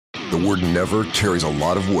The word never carries a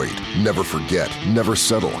lot of weight. Never forget, never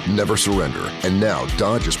settle, never surrender. And now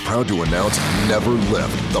Dodge is proud to announce Never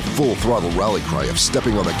Lift, the full throttle rally cry of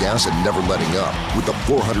stepping on the gas and never letting up. With the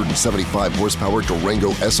 475 horsepower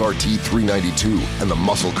Durango SRT 392 and the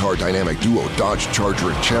muscle car dynamic duo Dodge Charger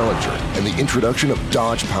and Challenger, and the introduction of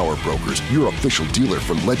Dodge Power Brokers, your official dealer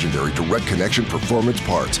for legendary direct connection performance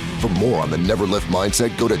parts. For more on the Never Lift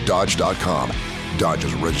mindset, go to Dodge.com. Dodge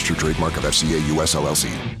is a registered trademark of FCA US LLC.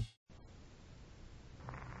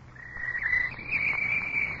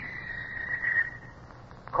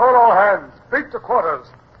 Call all hands. Beat to quarters.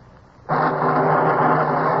 Run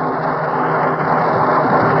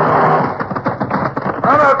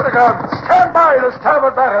out the guns. Stand by the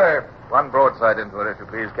starboard battery. One broadside into it, if you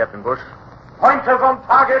please, Captain Bush. Pointers on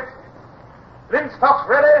target. Linstocks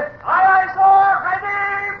ready. Aye, aye, sir.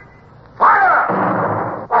 Ready. Fire!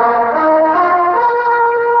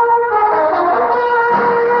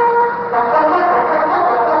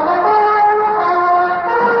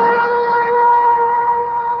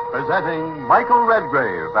 Presenting Michael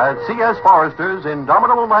Redgrave as C.S. Forrester's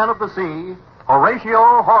Indomitable Man of the Sea,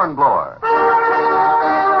 Horatio Hornblower.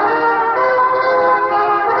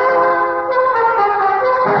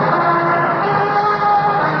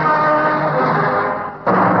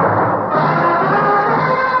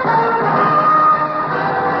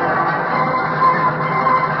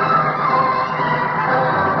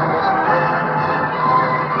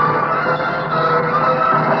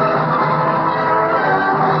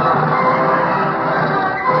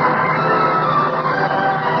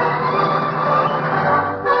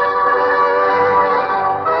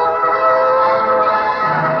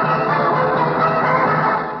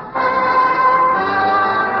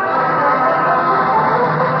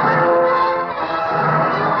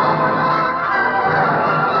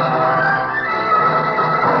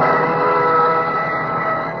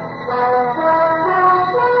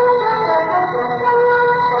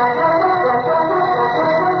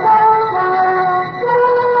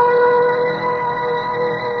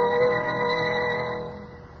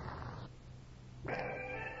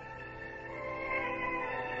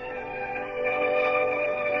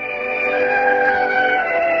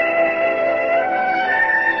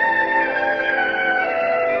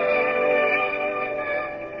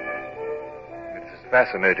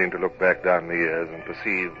 Fascinating to look back down the years and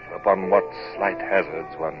perceive upon what slight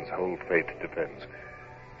hazards one's whole fate depends.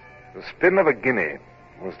 The spin of a guinea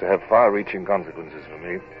was to have far-reaching consequences for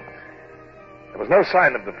me. There was no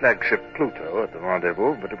sign of the flagship Pluto at the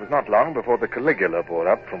rendezvous, but it was not long before the Caligula bore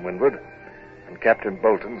up from windward, and Captain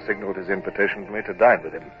Bolton signaled his invitation for me to dine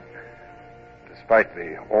with him. Despite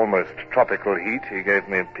the almost tropical heat, he gave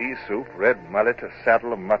me pea soup, red mullet, a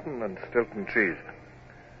saddle of mutton, and Stilton cheese.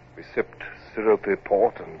 We sipped syrupy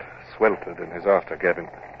port and sweltered in his after cabin.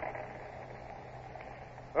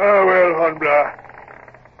 Oh, well, Hornblower.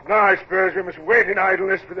 Now I suppose we must wait in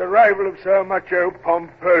idleness for the arrival of Sir Macho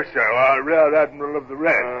Pomposo, our Rear Admiral of the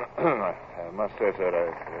Red. I must say,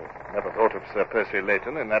 sir, I've never thought of Sir Percy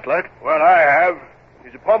Leighton in that light. Well, I have.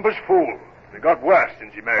 He's a pompous fool. He got worse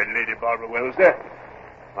since he married Lady Barbara Wellesley.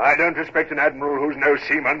 I don't respect an admiral who's no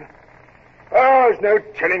seaman. Oh, there's no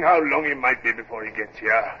telling how long he might be before he gets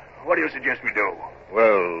here. What do you suggest we do?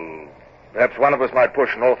 Well, perhaps one of us might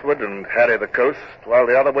push northward and harry the coast while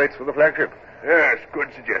the other waits for the flagship. Yes,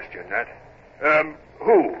 good suggestion, that.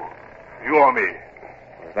 Who? You or me?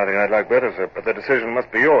 There's nothing I'd like better, sir, but the decision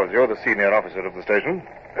must be yours. You're the senior officer of the station.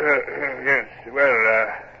 Yes.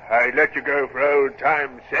 Well, I'd let you go for old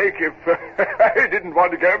time's sake if I didn't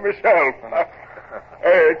want to go myself.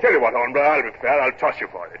 Tell you what, Hornblower, I'll be fair. I'll toss you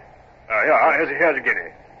for it. Here's a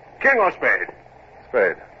guinea. King or spade?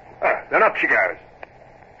 Spade. Then up she goes.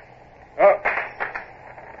 Oh,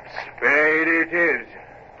 spade it is.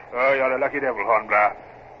 Oh, you're a lucky devil, Hornblower.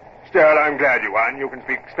 Still, I'm glad you won. You can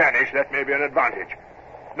speak Spanish. That may be an advantage.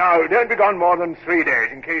 Now, don't be gone more than 3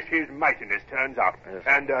 days in case his mightiness turns up. Yes.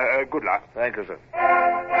 And good luck. Thank you, sir.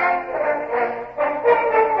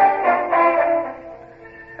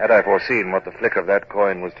 Had I foreseen what the flick of that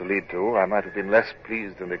coin was to lead to, I might have been less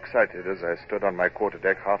pleased and excited as I stood on my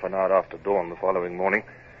quarterdeck half an hour after dawn the following morning.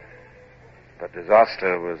 But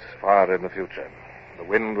disaster was far in the future. The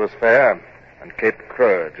wind was fair, and Cape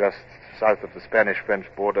Creux, just south of the Spanish-French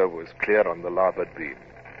border, was clear on the larboard beam.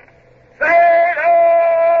 Sail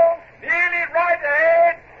ho! Nearly right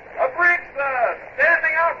ahead. A brig, sir,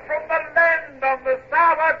 standing out from the land on the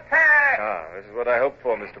starboard tack. This is what I hoped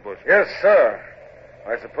for, Mr. Bush. Yes, sir.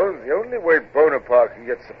 I suppose the only way Bonaparte can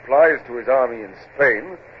get supplies to his army in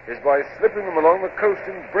Spain is by slipping them along the coast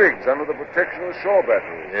in brigs under the protection of shore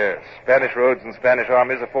batteries. Yes, Spanish roads and Spanish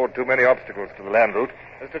armies afford too many obstacles to the land route.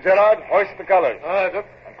 Mr. Gerard, hoist the colors. Aye, sir.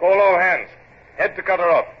 And call all hands. Head to cut her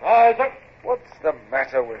off. Aye, sir. What's the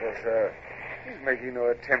matter with her, sir? She's making no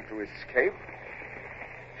attempt to escape.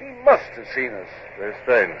 She must have seen us. Very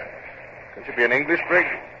strange. Can she be an English brig?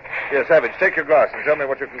 Here, Savage, take your glass and tell me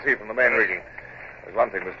what you can see from the main rigging. There's one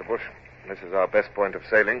thing, Mr. Bush. This is our best point of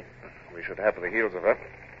sailing. We should have the heels of her.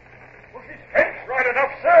 Well, she's fenced right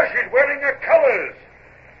enough, sir. She's wearing her colors.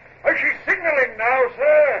 Oh, she's signaling now,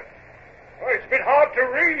 sir. Oh, it's been hard to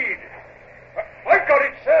read. I've got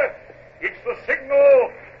it, sir. It's the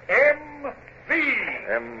signal MV.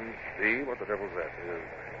 MV? What the devil's that?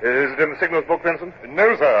 Is it in the signals book, Vincent?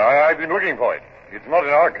 No, sir. I've been looking for it. It's not in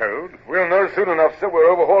our code. We'll know soon enough, sir. We're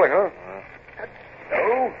overhauling her.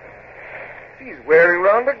 No. She's wearing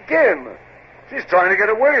round again. She's trying to get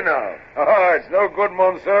away now. It's no good,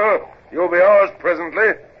 monsieur. You'll be ours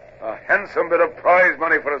presently. A handsome bit of prize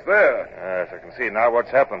money for us there. Yes, I can see now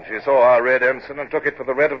what's happened. She saw our red ensign and took it for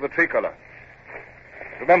the red of the tricolour.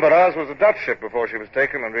 Remember, ours was a Dutch ship before she was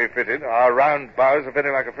taken and refitted. Our round bows are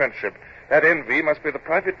very like a French ship. That MV must be the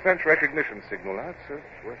private French recognition signal. That's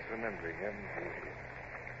worth remembering. MV.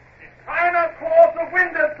 Trying to cross the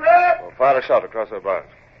window, sir. Well, fire a shot across her bows.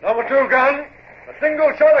 Number 2 gun. A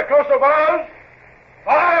single shot across the bows.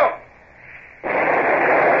 Fire!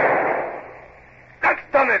 That's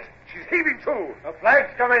done it. She's heaving to. The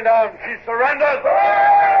flag's coming down. She surrenders.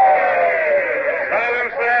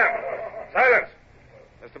 Silence there. Silence.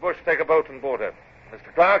 Mr. Bush, take a boat and board her.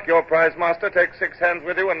 Mr. Clark, your prize master, take 6 hands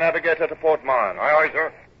with you and navigate her to Port Mahon. Aye, aye,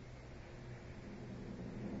 sir.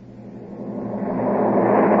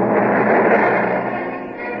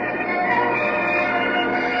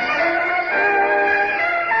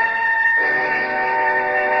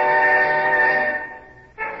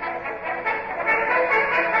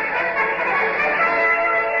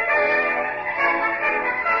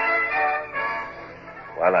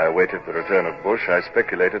 While I awaited the return of Bush, I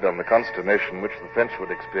speculated on the consternation which the French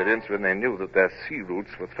would experience when they knew that their sea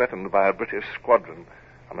routes were threatened by a British squadron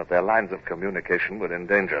and that their lines of communication were in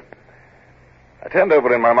danger. I turned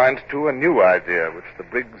over in my mind, too, a new idea which the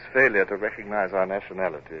brig's failure to recognize our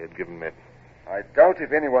nationality had given me. I doubt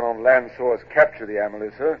if anyone on land saw us capture the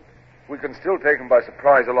Amelie, sir. We can still take them by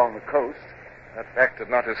surprise along the coast. That fact did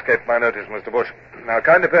not escape my notice, Mr. Bush. Now,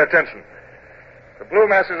 kindly pay attention. The blue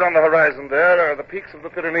masses on the horizon there are the peaks of the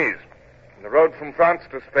Pyrenees. And the road from France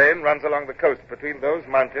to Spain runs along the coast between those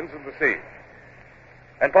mountains and the sea.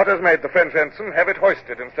 And Potter's made the French ensign have it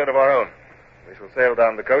hoisted instead of our own. We shall sail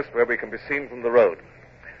down the coast where we can be seen from the road.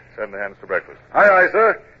 Send the hands to breakfast. Aye, aye,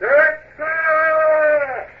 sir. Sir!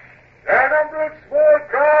 The number small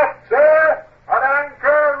craft, sir, at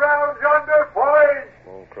anchor round yonder point.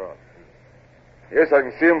 Small craft. Yes, I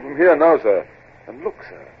can see them from here now, sir. And look,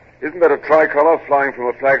 sir. Isn't that a tricolour flying from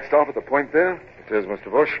a flagstaff at the point there? It is,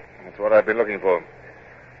 Mr. Bush. That's what I've been looking for.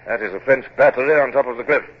 That is a French battery on top of the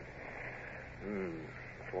cliff.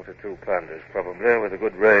 42 pounders, probably, with a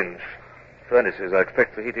good range. Furnaces, I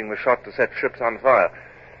expect, for heating the shot to set ships on fire.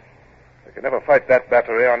 They can never fight that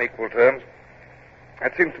battery on equal terms.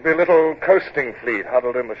 That seems to be a little coasting fleet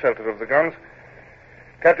huddled in the shelter of the guns.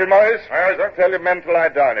 Captain Morris, tell your men to lie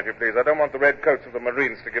down, if you please. I don't want the red coats of the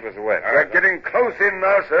Marines to give us away. We're getting close in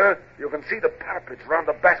now, sir. You can see the parapets round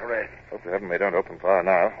the battery. Hope to heaven they don't open fire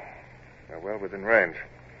now. They're well within range.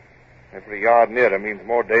 Every yard nearer means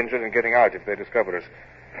more danger than getting out if they discover us.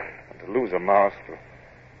 And to lose a mast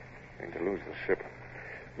means to lose the ship.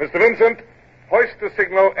 Mr. Vincent, hoist the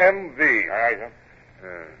signal MV. Aye,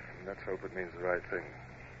 sir. Let's hope it means the right thing.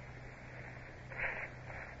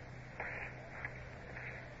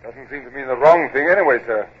 Doesn't seem to mean the wrong thing anyway,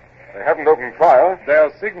 sir. They haven't opened fire.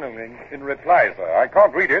 They're signaling in reply, sir. I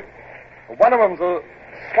can't read it. One of them's a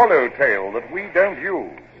swallowtail that we don't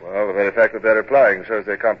use. Well, the very fact that they're replying shows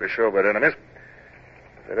they can't be sure we're enemies.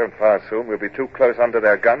 If they don't fire soon, we'll be too close under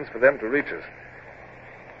their guns for them to reach us.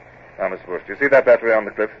 Now, Mr. Bush, do you see that battery on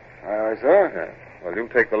the cliff? Aye, sir. Yeah. Well, you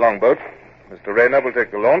take the longboat. Mr. Rayner will take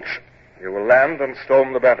the launch. You will land and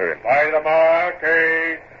storm the battery. By the mark,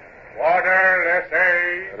 water, let's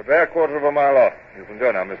say. At a bare quarter of a mile off. You can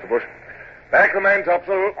go now, Mr. Bush. Back the main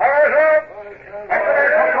topsail. Aye, sir. Back the main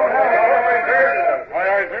topsail.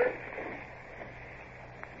 Aye, sir.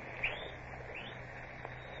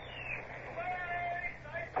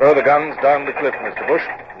 Throw the guns down the cliff, Mr. Bush.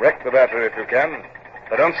 Wreck the battery if you can.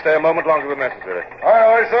 But don't stay a moment longer than necessary.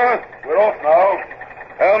 Aye, sir. We're off now.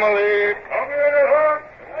 Helm a lead.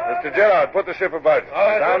 Mr. Gerard, put the ship about.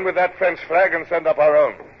 Down with that French flag and send up our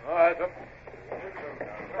own. Aye, sir.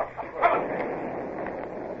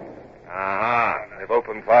 Aha, they've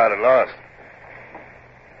opened fire at last.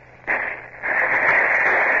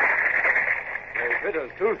 They've hit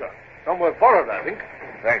us too, sir. Somewhere forward, I think.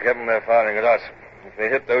 Thank heaven they're firing at us. If they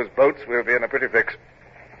hit those boats, we'll be in a pretty fix.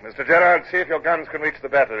 Mr. Gerard, see if your guns can reach the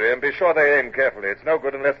battery, and be sure they aim carefully. It's no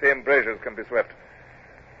good unless the embrasures can be swept.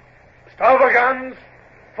 Starboard guns!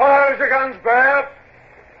 Fire as your guns bear!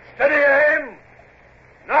 Steady aim!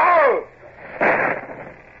 Now!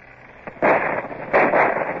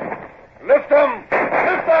 Lift them!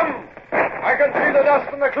 Lift them! I can see the dust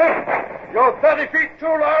from the cliff. You're 30 feet too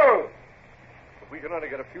low. If we can only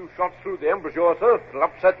get a few shots through the embrasure, sir, it'll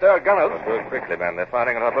upset their gunners. Do it quickly, man. They're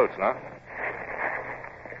firing at our boats now.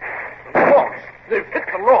 The launch! They've hit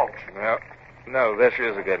the launch. No, there she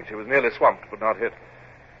is again. She was nearly swamped, but not hit.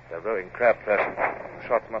 They're rowing crab fashion. The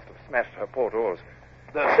shots must have smashed her port oars.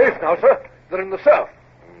 They're safe now, sir. They're in the surf.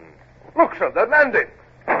 Look, sir, they're landing.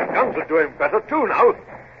 The guns are doing better, too, now.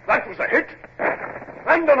 That was a hit.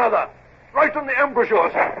 And another. Right on the embrasure,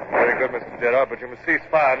 sir. Very good, Mr. Gerard, but you must cease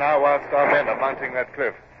fire now whilst our men are mounting that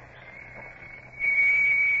cliff.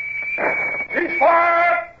 Cease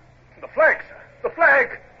fire! The flag, sir. The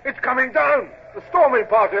flag. It's coming down. The storming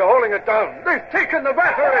party are holding it down. They've taken the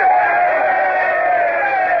battery.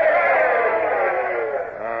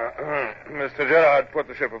 Mr. Gerard, put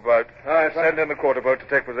the ship about. Aye, sir. Send in the quarter boat to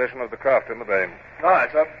take possession of the craft in the bay. Aye,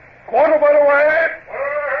 sir. Quarter boat away.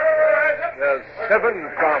 There's 7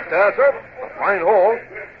 craft there, sir. A fine haul.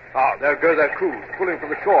 There go their crews, pulling for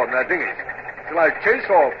the shore in their dinghies. Shall I chase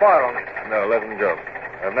or fire on them? No, let them go.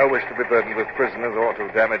 I have no wish to be burdened with prisoners or to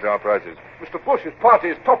damage our prizes. Mr. Bush's party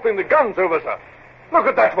is toppling the guns over, sir. Look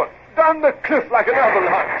at that one. Down the cliff like an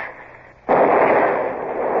avalanche.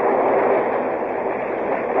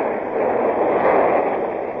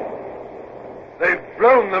 They've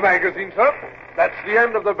blown the magazine, sir. That's the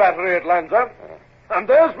end of the battery at Lanza. And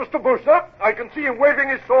there's Mr. Bush, sir. I can see him waving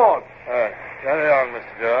his sword. Carry on,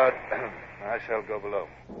 Mr. Gerard. I shall go below.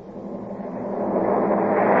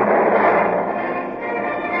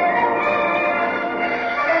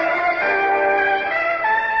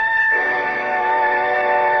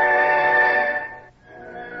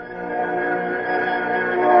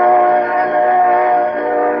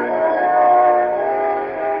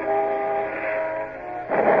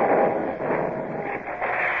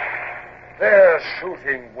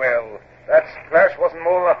 Shooting well. That splash wasn't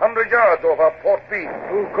more than 100 yards off our port beam.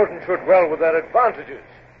 Who couldn't shoot well with their advantages?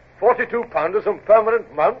 42-pounders and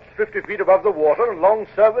permanent mounts, 50 feet above the water, and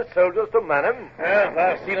long-service soldiers to man him. Yes,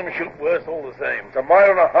 I've seen them shoot worse all the same. It's 1.5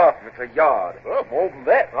 miles, if it's a yard. Well, more than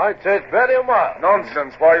that. I'd say it's barely a mile.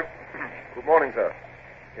 Nonsense, why? Good morning, sir.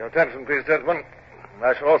 Your attention, please, gentlemen.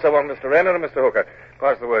 I shall also want Mr. Rayner and Mr. Hooker.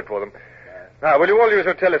 Pass the word for them. Now, will you all use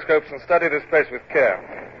your telescopes and study this place with care?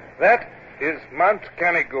 That is Mount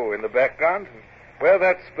Canigou in the background. Where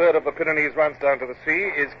that spur of the Pyrenees runs down to the sea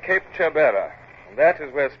is Cape Cherbera. And that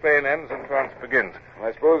is where Spain ends and France begins.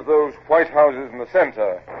 I suppose those white houses in the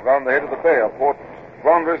center, around the head of the bay, are Port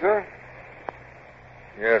Vendres, sir?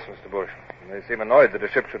 Yes, Mr. Bush. They seem annoyed that a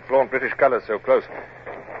ship should flaunt British colors so close.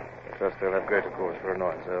 I trust they'll have greater cause for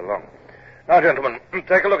annoyance ere long. Now, gentlemen,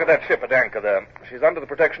 take a look at that ship at anchor there. She's under the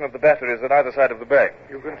protection of the batteries at either side of the bay.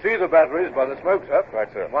 You can see the batteries by the smoke, sir.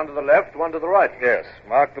 Right, sir. One to the left, one to the right. Yes,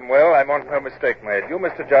 mark them well. I want no mistake made. You,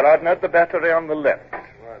 Mr. Gerard, note the battery on the left.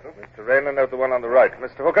 Right, sir. Mr. Rayner, note the one on the right.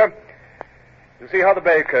 Mr. Hooker, you see how the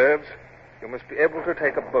bay curves? You must be able to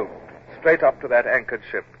take a boat straight up to that anchored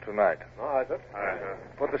ship tonight. All right, sir. All right, sir.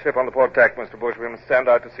 Put the ship on the port tack, Mr. Bush. We must stand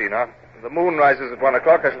out to sea now. The moon rises at 1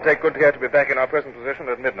 o'clock. I shall take good care to be back in our present position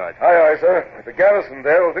at midnight. Aye, sir. If the garrison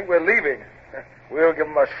there will think we're leaving, we'll give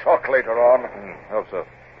them a shock later on. Hope so.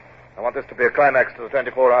 I want this to be a climax to the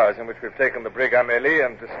 24 hours in which we've taken the brig Amélie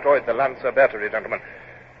and destroyed the Lancer battery, gentlemen.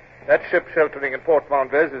 That ship sheltering in Port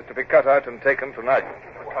Vendres is to be cut out and taken tonight.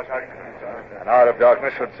 An hour of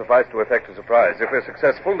darkness should suffice to effect a surprise. If we're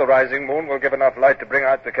successful, the rising moon will give enough light to bring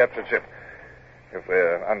out the captured ship. If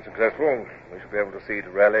we're unsuccessful, we shall be able to see to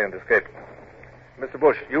rally and escape. Mr.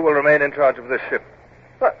 Bush, you will remain in charge of this ship.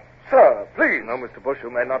 But, sir, please. No, Mr. Bush, you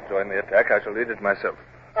may not join the attack. I shall lead it myself.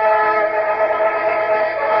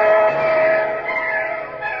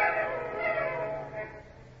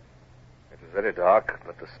 It was very dark,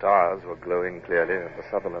 but the stars were glowing clearly, and the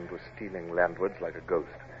Sutherland was stealing landwards like a ghost.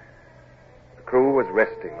 The crew was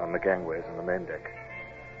resting on the gangways and the main deck.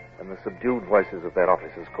 When the subdued voices of their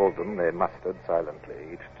officers called them, they mustered silently,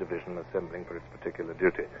 each division assembling for its particular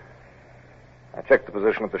duty. I checked the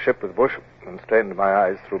position of the ship with Bush and strained my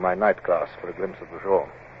eyes through my night glass for a glimpse of the shore.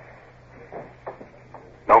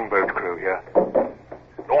 Longboat crew here.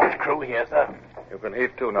 Launch crew here, sir. You can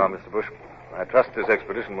heave to now, Mr. Bush. I trust this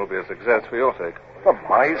expedition will be a success for your sake. For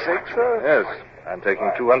my sake, sir? Yes, I'm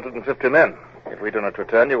taking 250 men. If we do not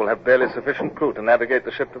return, you will have barely sufficient crew to navigate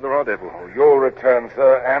the ship to the rendezvous. Oh, you'll return,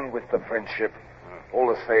 sir, and with the French ship. All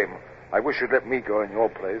the same, I wish you'd let me go in your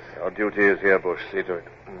place. Your duty is here, Bush. See to it.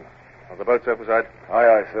 Are the boats outside? Aye,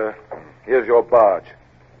 aye, sir. Here's your barge.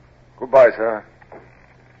 Goodbye, sir.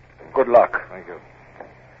 Good luck. Thank you.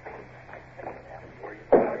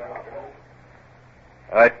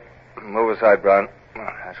 All right. Move aside, Brown.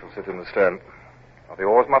 I shall sit in the stern. Are the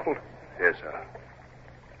oars muffled? Yes, sir.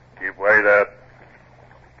 Keep way there.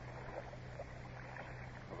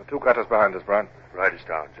 The two cutters behind us, Brown. Right us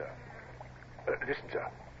down, sir. Listen, sir.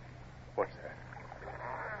 What's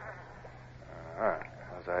that?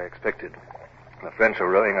 As I expected. The French are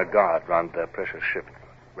rowing a guard round their precious ship.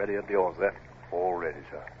 Ready at the oars there? All ready,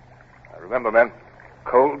 sir. Now remember, men,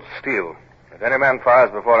 cold steel. If any man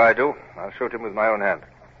fires before I do, I'll shoot him with my own hand.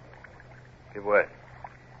 Give way.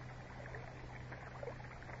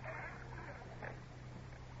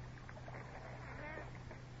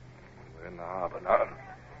 We're in the harbor now.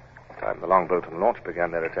 Time the longboat and launch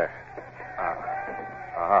began their attack.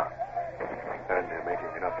 And they're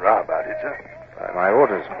making enough row about it, sir. By my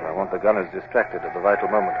orders, I want the gunners distracted at the vital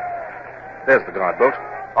moment. There's the guard boat.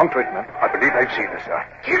 On to it, men. I believe they've seen us, sir.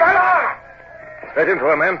 Straight into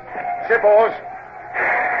her, men. Ship oars.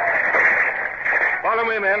 Follow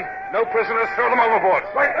me, men. No prisoners. Throw them overboard.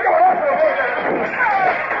 Right.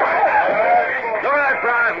 Look at that,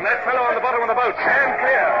 Brown. That fellow on the bottom of the boat. Stand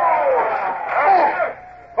clear.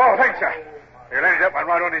 Oh, thanks, sir. He landed up and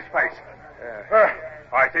right on his face.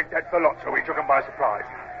 I think that's the lot, so we took them by surprise.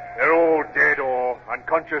 They're all dead or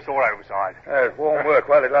unconscious or overside. Warm work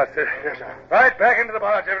while it lasted. Yes, sir. Right, back into the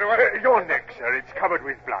barge, everyone. Your neck, sir. It's covered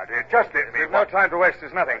with blood. Just let me... There's no time to waste.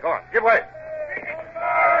 There's nothing. Go on. Give way.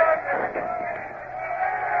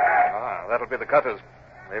 That'll be the cutters.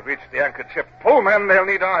 They've reached the anchored ship. Pull, men. They'll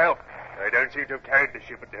need our help. They don't seem to have carried the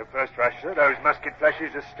ship at their first rush, sir. Those musket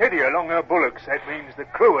flashes are steady along her bulwarks. That means the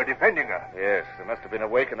crew are defending her. Yes, they must have been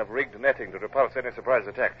awake and have rigged netting to repulse any surprise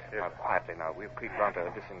attack. Now, quietly now. We'll creep round to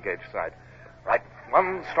her disengaged side. Right.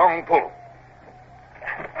 One strong pull.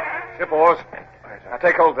 Ship oars. Now,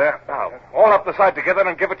 take hold there. Now, all up the side together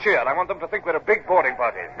and give a cheer. I want them to think we're a big boarding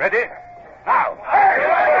party. Ready? Now.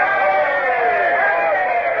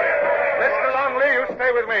 Mr. Longley, you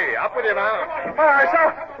stay with me. Up with you now. Aye,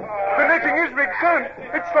 sir. The netting is rigged soon.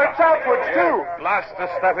 It slopes outwards, too. Blast the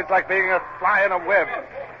stuff. It's like being a fly in a web.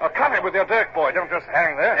 Oh, come in with your dirk, boy. Don't just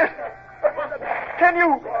hang there. Can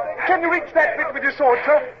you reach that bit with your sword,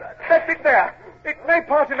 sir? That bit there. It may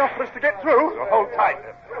part enough for us to get through. So hold tight.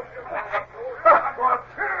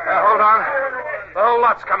 Hold on. The whole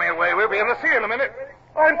lot's coming away. We'll be in the sea in a minute.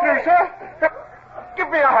 I'm through, sir. Give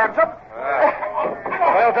me a hand, sir.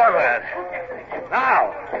 Well done, lad.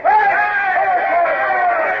 Now.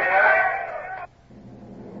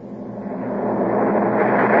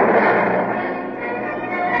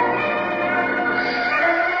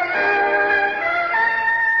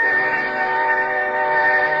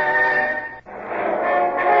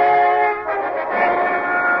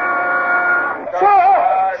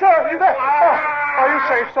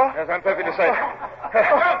 Safe, sir? Yes, I'm perfectly safe.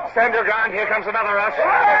 Stand your ground. Here comes another rush. There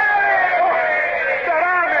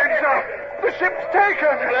are men, sir. The ship's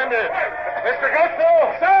taken. Splendid. Mr. Gusto.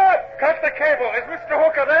 Sir. Cut the cable. Is Mr.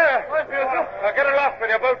 Hooker there? I'm here, sir. Now get aloft with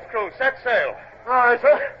your boat's crew. Set sail. Aye,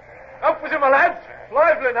 sir. Up with you, my lads.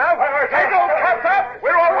 Lively now. Take old caps up.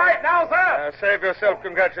 We're all right now, sir. Save yourself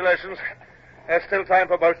congratulations. There's still time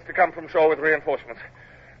for boats to come from shore with reinforcements.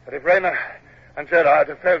 But if Rayner and Gerard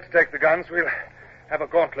have failed to take the guns, we'll have a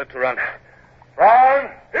gauntlet to run. Brown.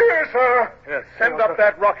 Here, sir. Yes, send up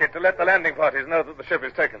that rocket to let the landing parties know that the ship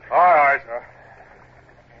is taken. Aye, sir.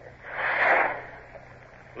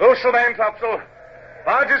 Loose the main topsail.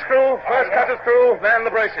 Barge's crew, first cutter's crew, man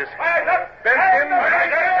the braces. Benskin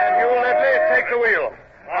and you, Ledley, take the wheel.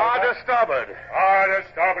 Hard to starboard. Hard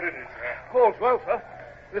to starboard it is, sir. All's well, sir.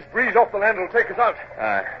 This breeze off the land will take us out.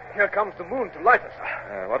 Aye. Here comes the moon to light us.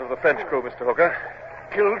 What of the French crew, Mr. Hooker?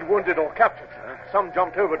 Killed, wounded, or captured. Some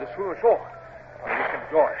jumped over to swim ashore. I wish them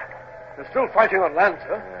joy. They're still fighting on land,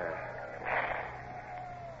 sir.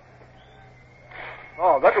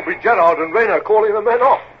 Oh, that'll be Gerard and Rayner calling the men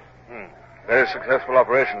off. Very successful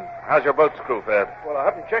operation. How's your boat's crew fared? Well, I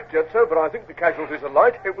haven't checked yet, sir, but I think the casualties are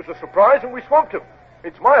light. It was a surprise, and we swamped them.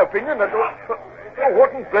 It's my opinion that... Oh,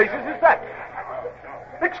 what in blazes is that?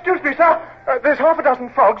 Excuse me, sir. There's half a dozen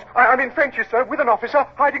frogs. I mean Frenchies, sir, with an officer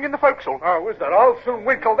hiding in the forecastle. Oh, is that? I'll soon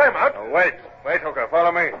winkle them out. Oh, wait, Hooker.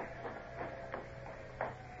 Follow me.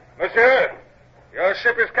 Monsieur, Your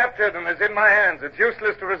ship is captured and is in my hands. It's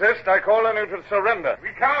useless to resist. I call on you to surrender. We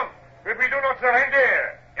come, but we do not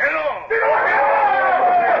surrender. Hello!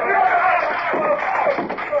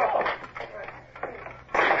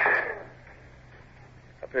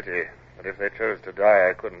 A pity, but if they chose to die,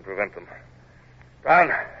 I couldn't prevent them.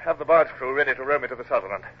 Brown, have the barge crew ready to row me to the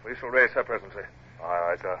Sutherland. We shall raise her presently.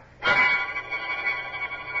 Aye, sir.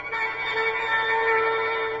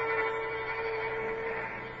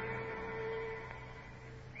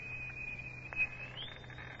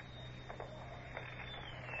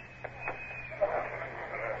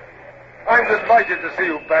 I'm delighted to see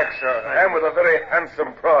you back, sir, and with a very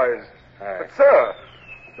handsome prize. Aye. But, sir,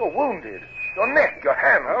 you're wounded. Your neck, your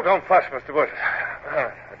hand. Oh, don't fuss, Mr. Bush.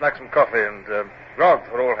 I'd like some coffee and grog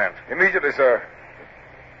for all hands. Immediately, sir.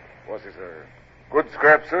 Was it a good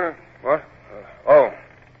scrap, sir? What?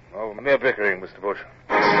 Mere bickering, Mr. Bush.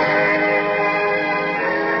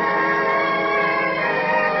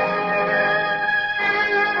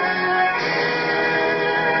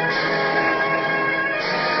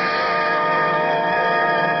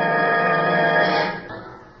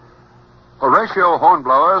 Horatio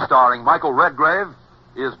Hornblower, starring Michael Redgrave,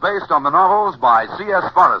 is based on the novels by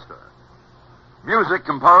C.S. Forrester. Music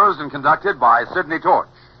composed and conducted by Sidney Torch.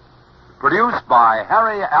 Produced by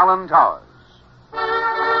Harry Allen Towers.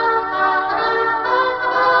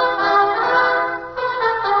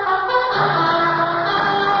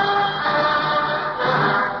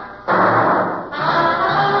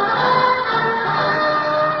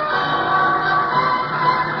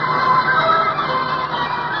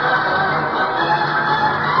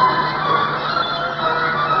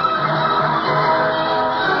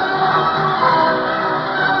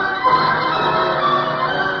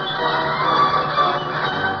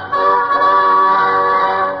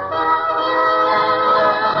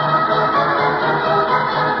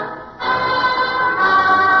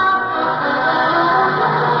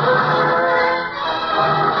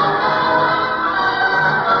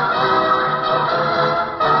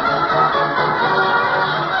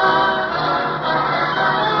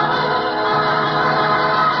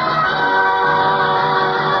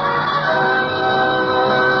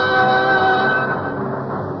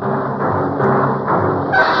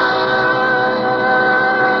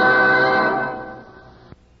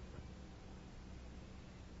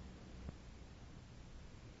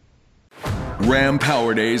 Ram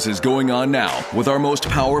Power Days is going on now with our most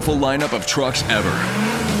powerful lineup of trucks ever.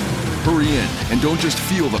 Hurry in and don't just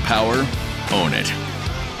feel the power, own it.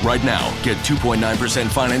 Right now, get 2.9%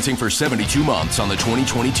 financing for 72 months on the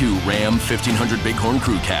 2022 Ram 1500 Bighorn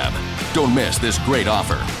Crew Cab. Don't miss this great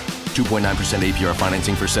offer. 2.9% APR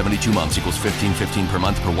financing for 72 months equals $1,515 per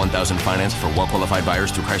month per $1,000 financed for well-qualified buyers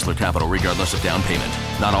through Chrysler Capital regardless of down payment.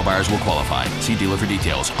 Not all buyers will qualify. See dealer for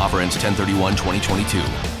details. Offer ends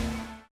 10/31/2022.